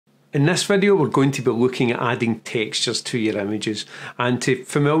In this video we're going to be looking at adding textures to your images, and to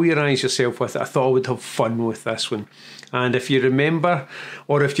familiarise yourself with it I thought I would have fun with this one. And if you remember,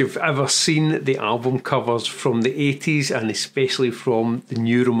 or if you've ever seen the album covers from the 80s and especially from the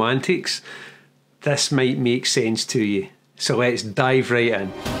New Romantics, this might make sense to you. So let's dive right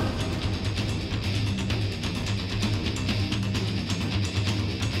in.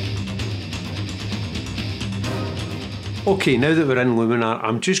 Okay, now that we're in Luminar,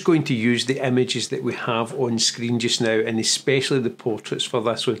 I'm just going to use the images that we have on screen just now, and especially the portraits for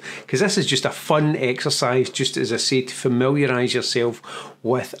this one, because this is just a fun exercise, just as I say, to familiarise yourself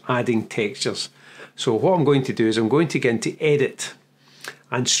with adding textures. So what I'm going to do is I'm going to get into Edit,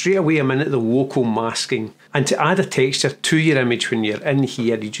 and straight away I'm in at the local masking. And to add a texture to your image when you're in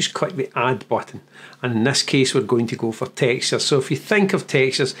here, you just click the Add button. And in this case, we're going to go for textures. So if you think of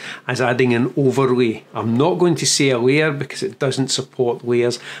textures as adding an overlay, I'm not going to say a layer because it doesn't support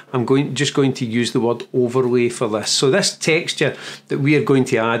layers. I'm just going to use the word overlay for this. So this texture that we are going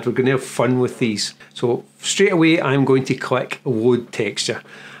to add, we're going to have fun with these. So straight away, I'm going to click Load Texture.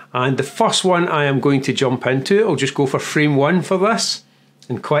 And the first one I am going to jump into, I'll just go for frame 1 for this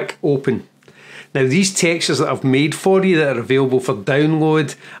and click Open. Now these textures that I've made for you that are available for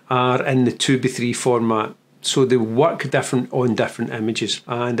download are in the 2x3 format, so they work different on different images,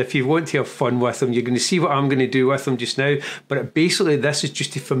 and if you want to have fun with them, you're going to see what I'm going to do with them just now. But basically this is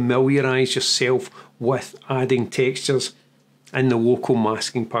just to familiarise yourself with adding textures in the local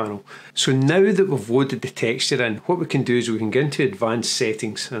masking panel. So now that we've loaded the texture in, what we can do is we can get into advanced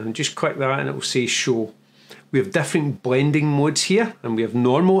settings and just click that and it will say show. We have different blending modes here, and we have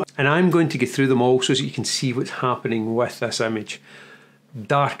normal, and I'm going to go through them all so that you can see what's happening with this image.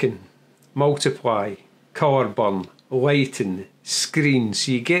 Darken, multiply, colour burn, lighten, screen,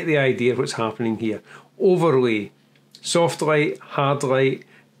 so you get the idea of what's happening here. Overlay, soft light, hard light.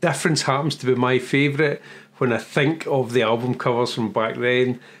 Difference happens to be my favourite when I think of the album covers from back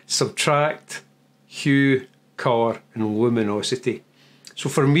then. Subtract, hue, colour and luminosity. So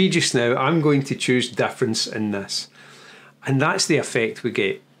for me just now, I'm going to choose difference in this. And that's the effect we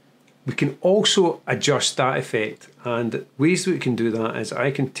get. We can also adjust that effect, and ways that we can do that is I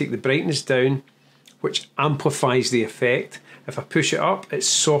can take the brightness down, which amplifies the effect. If I push it up, it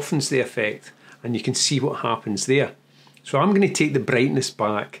softens the effect, and you can see what happens there. So I'm going to take the brightness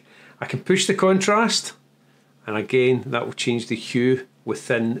back. I can push the contrast, and again, that will change the hue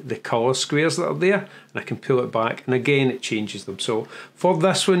within the colour squares that are there, and I can pull it back and again it changes them. So for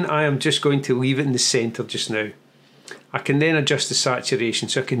this one I am just going to leave it in the centre just now. I can then adjust the saturation,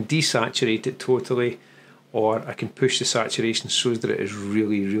 so I can desaturate it totally, or I can push the saturation so that it is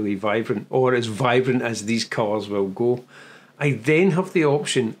really vibrant, or as vibrant as these colours will go. I then have the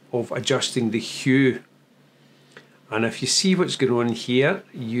option of adjusting the hue, and if you see what's going on here,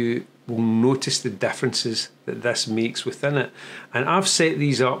 you will notice the differences that this makes within it. And I've set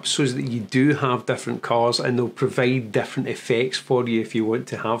these up so that you do have different colours, and they'll provide different effects for you if you want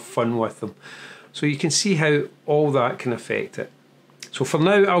to have fun with them. So you can see how all that can affect it. So for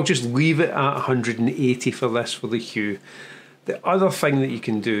now I'll just leave it at 180 for this, for the hue. The other thing that you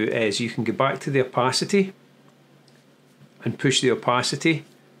can do is you can go back to the opacity and push the opacity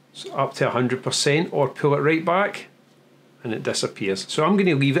up to 100%, or pull it right back and it disappears. So I'm going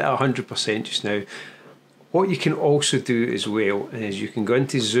to leave it at 100% just now. What you can also do as well is you can go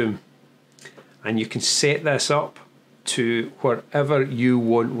into zoom and you can set this up to wherever you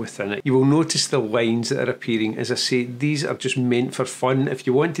want within it. You will notice the lines that are appearing. As I say, these are just meant for fun. If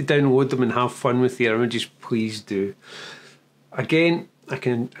you want to download them and have fun with your images, please do. Again, I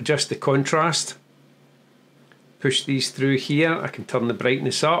can adjust the contrast, push these through here. I can turn the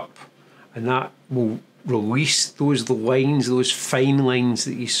brightness up, and that will release those lines, those fine lines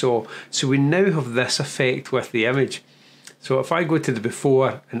that you saw. So we now have this effect with the image. So if I go to the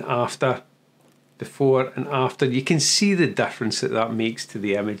before and after, you can see the difference that that makes to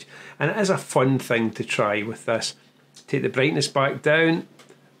the image. And it is a fun thing to try with this. Take the brightness back down,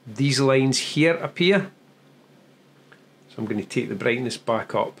 these lines here appear. So I'm going to take the brightness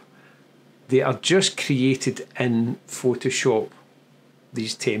back up. They are just created in Photoshop,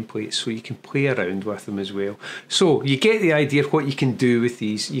 these templates, so you can play around with them as well. So you get the idea of what you can do with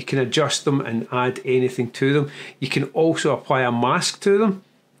these. You can adjust them and add anything to them. You can also apply a mask to them.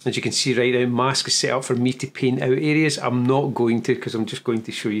 As you can see right now, mask is set up for me to paint out areas. I'm not going to, because I'm just going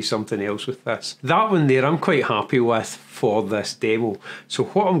to show you something else with this. That one there I'm quite happy with for this demo. So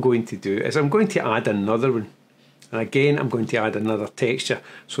what I'm going to do is I'm going to add another one. And again, I'm going to add another texture.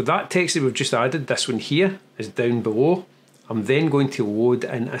 So that texture we've just added, this one here, is down below. I'm then going to load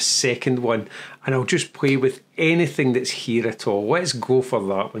in a second one, and I'll just play with anything that's here at all. Let's go for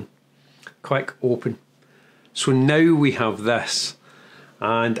that one. Click open. So now we have this.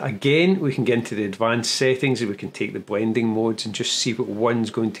 And again, we can get into the advanced settings and we can take the blending modes and just see what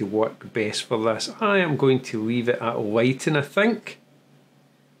one's going to work best for this. I am going to leave it at lighten, I think.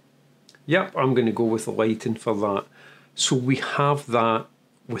 Yep, I'm going to go with lighten for that. So we have that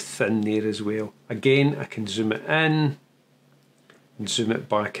within there as well. Again, I can zoom it in and zoom it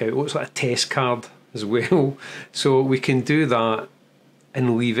back out. It looks like a test card as well. So we can do that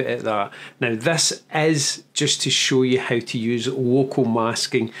and leave it at that. Now this is just to show you how to use local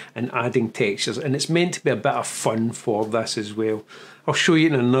masking and adding textures, and it's meant to be a bit of fun for this as well. I'll show you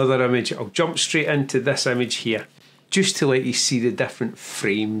in another image. I'll jump straight into this image here just to let you see the different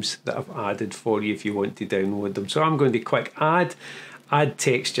frames that I've added for you if you want to download them. So I'm going to click add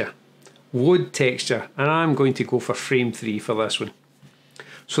texture, load texture, and I'm going to go for frame 3 for this one.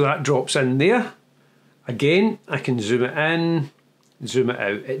 So that drops in there. Again, I can zoom it in, zoom it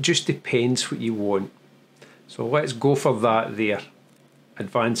out. It just depends what you want. So let's go for that there.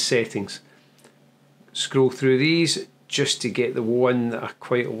 Advanced settings. Scroll through these just to get the one that I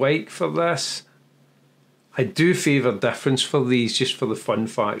quite like for this. I do favour difference for these just for the fun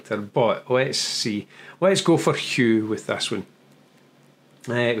factor, but let's see. Let's go for hue with this one.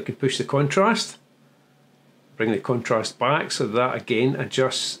 We can push the contrast, bring the contrast back, so that again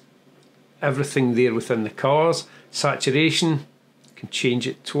adjusts everything there within the colours. Saturation, can change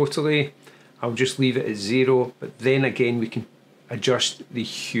it totally. I'll just leave it at 0, but then again we can adjust the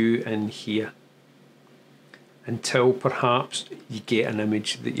hue in here until perhaps you get an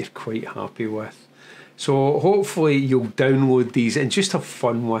image that you're quite happy with. So hopefully you'll download these and just have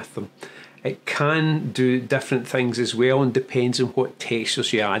fun with them. It can do different things as well and depends on what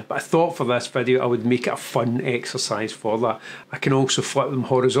textures you add, but I thought for this video I would make it a fun exercise for that. I can also flip them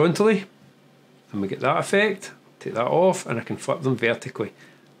horizontally and we get that effect. Take that off and I can flip them vertically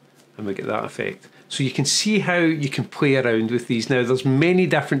and we get that effect. So you can see how you can play around with these. Now there's many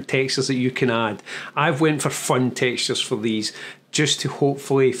different textures that you can add. I've went for fun textures for these just to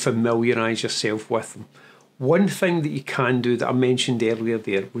hopefully familiarise yourself with them. One thing that you can do that I mentioned earlier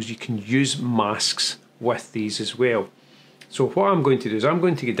there was you can use masks with these as well. So what I'm going to do is I'm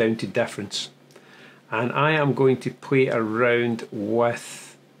going to get down to difference and I am going to play around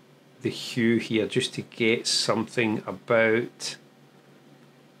with the hue here just to get something about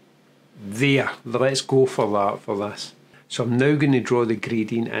there. Let's go for that for this. So I'm now going to draw the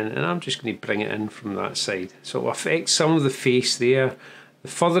gradient in and I'm just going to bring it in from that side. So it'll affect some of the face there. The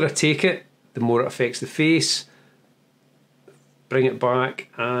further I take it, the more it affects the face. Bring it back,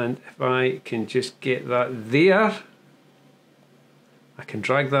 and if I can just get that there, I can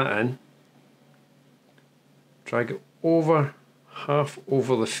drag that in, drag it over, half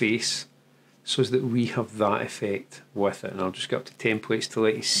over the face, so that we have that effect with it. And I'll just go up to templates to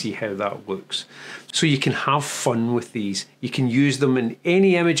let you see how that looks. So you can have fun with these. You can use them in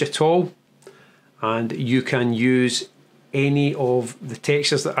any image at all, and you can use any of the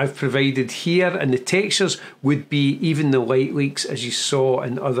textures that I've provided here, and the textures would be even the light leaks as you saw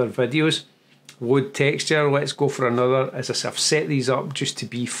in other videos. Load texture, let's go for another. As I said, I've set these up just to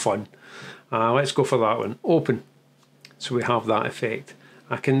be fun. Let's go for that one, open. So we have that effect.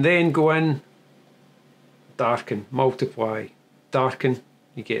 I can then go in, darken, multiply, darken,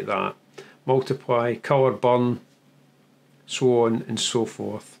 you get that. Multiply, colour burn, so on and so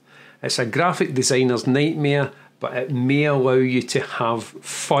forth. It's a graphic designer's nightmare, but it may allow you to have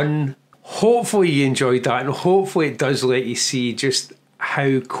fun. Hopefully you enjoyed that, and hopefully it does let you see just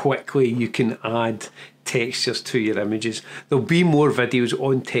how quickly you can add textures to your images. There'll be more videos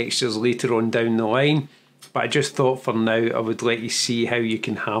on textures later on down the line, but I just thought for now I would let you see how you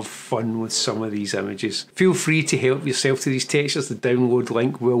can have fun with some of these images. Feel free to help yourself to these textures. The download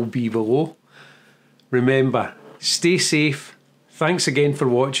link will be below. Remember, stay safe. Thanks again for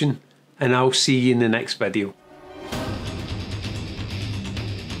watching, and I'll see you in the next video.